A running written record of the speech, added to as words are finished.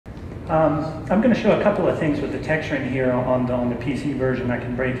I'm going to show a couple of things with the texturing here on the PC version I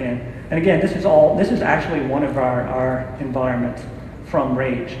can break in. And again, this is actually one of our environments from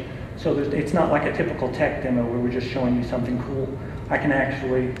Rage. So it's not like a typical tech demo where we're just showing you something cool. I can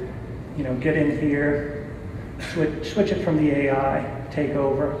actually, get in here, switch it from the AI, take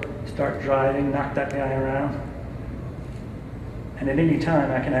over, start driving, knock that guy around. And at any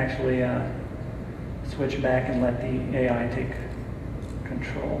time, I can actually switch back and let the AI take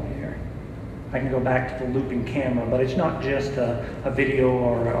control here. I can go back to the looping camera, but it's not just a video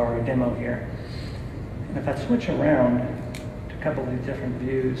or a demo here. And if I switch around to a couple of these different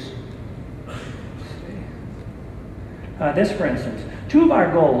views, let's see. This, for instance, two of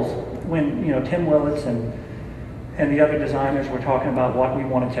our goals when Tim Willits and the other designers were talking about what we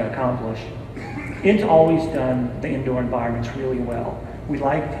wanted to accomplish. It's always done the indoor environments really well. We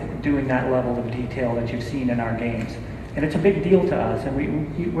like doing that level of detail that you've seen in our games. And it's a big deal to us, and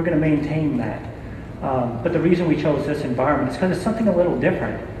we're going to maintain that. But the reason we chose this environment is because it's something a little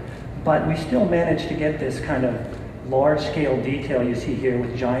different. But we still managed to get this kind of large-scale detail you see here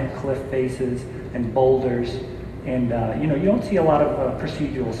with giant cliff faces and boulders. And you don't see a lot of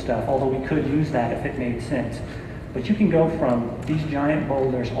procedural stuff, although we could use that if it made sense. But you can go from these giant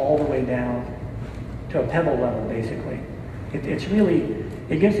boulders all the way down to a pebble level, basically.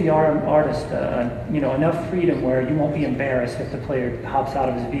 It gives the artist enough freedom where you won't be embarrassed if the player hops out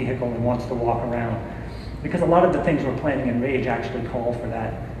of his vehicle and wants to walk around. Because a lot of the things we're planning in Rage actually call for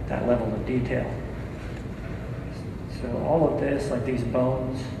that level of detail. So all of this, like these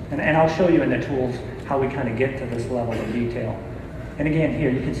bones, and I'll show you in the tools how we kind of get to this level of detail. And again, here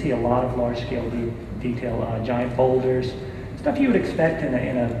you can see a lot of large-scale detail, giant boulders, stuff you would expect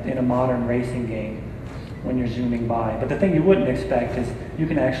in a modern racing game when you're zooming by. But the thing you wouldn't expect is you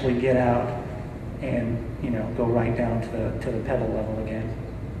can actually get out and go right down to the pebble level again.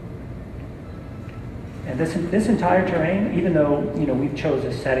 And this entire terrain, even though we've chose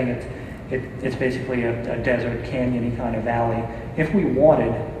this setting, it's basically a desert canyon-y kind of valley. If we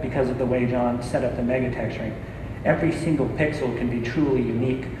wanted, because of the way John set up the mega texturing, every single pixel can be truly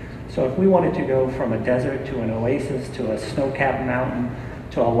unique. So if we wanted to go from a desert to an oasis to a snow-capped mountain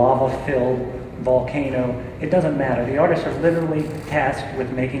to a lava-filled volcano, it doesn't matter. The artists are literally tasked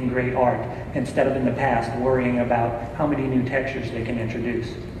with making great art instead of in the past worrying about how many new textures they can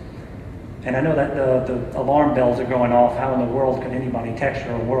introduce. And I know that the alarm bells are going off. How in the world could anybody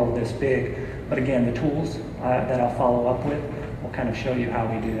texture a world this big? But again, the tools that I'll follow up with will kind of show you how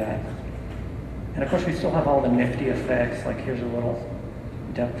we do that. And of course, we still have all the nifty effects. Like here's a little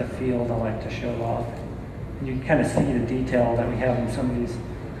depth of field I like to show off. And you can kind of see the detail that we have in some of these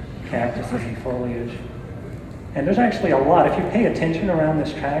cactuses and foliage. And there's actually a lot. If you pay attention around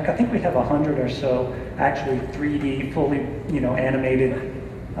this track, I think we have 100 or so actually 3D, fully animated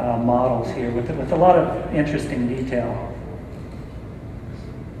models here with a lot of interesting detail.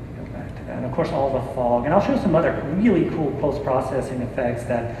 Go back to that. And of course, all the fog. And I'll show some other really cool post-processing effects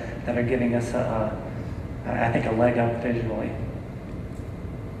that are giving us, I think, a leg up visually.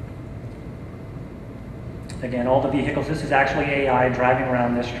 Again, all the vehicles, this is actually AI driving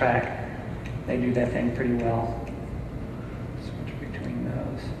around this track. They do that thing pretty well. Switch between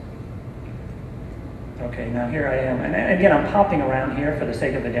those. Okay, now here I am. And again, I'm popping around here for the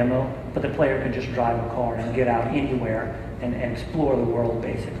sake of the demo, but the player could just drive a car and get out anywhere and explore the world,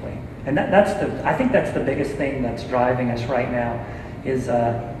 basically. And I think that's the biggest thing that's driving us right now, is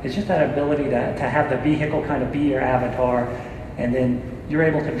just that ability to have the vehicle kind of be your avatar, and then you're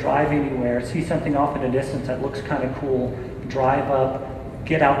able to drive anywhere, see something off in the distance that looks kind of cool, drive up,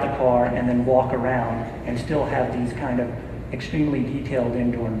 get out the car, and then walk around, and still have these kind of extremely detailed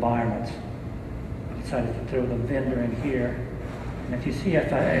indoor environments. I decided to throw the vendor in here. And if you see,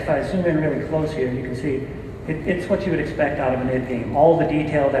 if I zoom in really close here, you can see it's what you would expect out of an id game. All the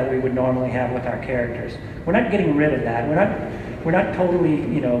detail that we would normally have with our characters. We're not getting rid of that. We're not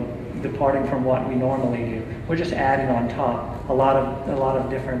totally, departing from what we normally do. We're just adding on top a lot of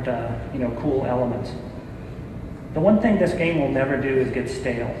different, cool elements. The one thing this game will never do is get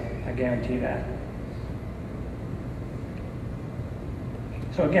stale. I guarantee that.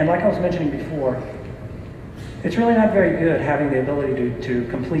 So again, like I was mentioning before, it's really not very good having the ability to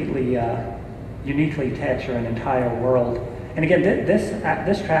completely, uniquely texture an entire world. And again,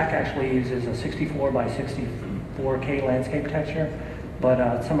 this track actually uses a 64 by 64K landscape texture,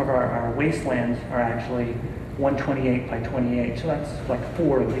 but some of our wastelands are actually 128 by 28, so that's like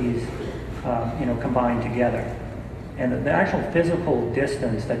 4 of these, combined together. And the actual physical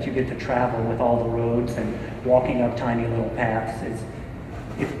distance that you get to travel with all the roads and walking up tiny little paths,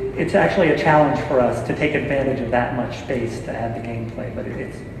 it's actually a challenge for us to take advantage of that much space to add the gameplay, but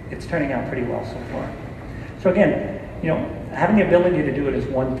it's turning out pretty well so far. So again, having the ability to do it is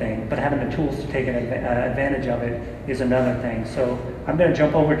one thing, but having the tools to take advantage of it is another thing. So I'm going to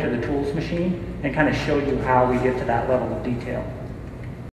jump over to the tools machine and kind of show you how we get to that level of detail.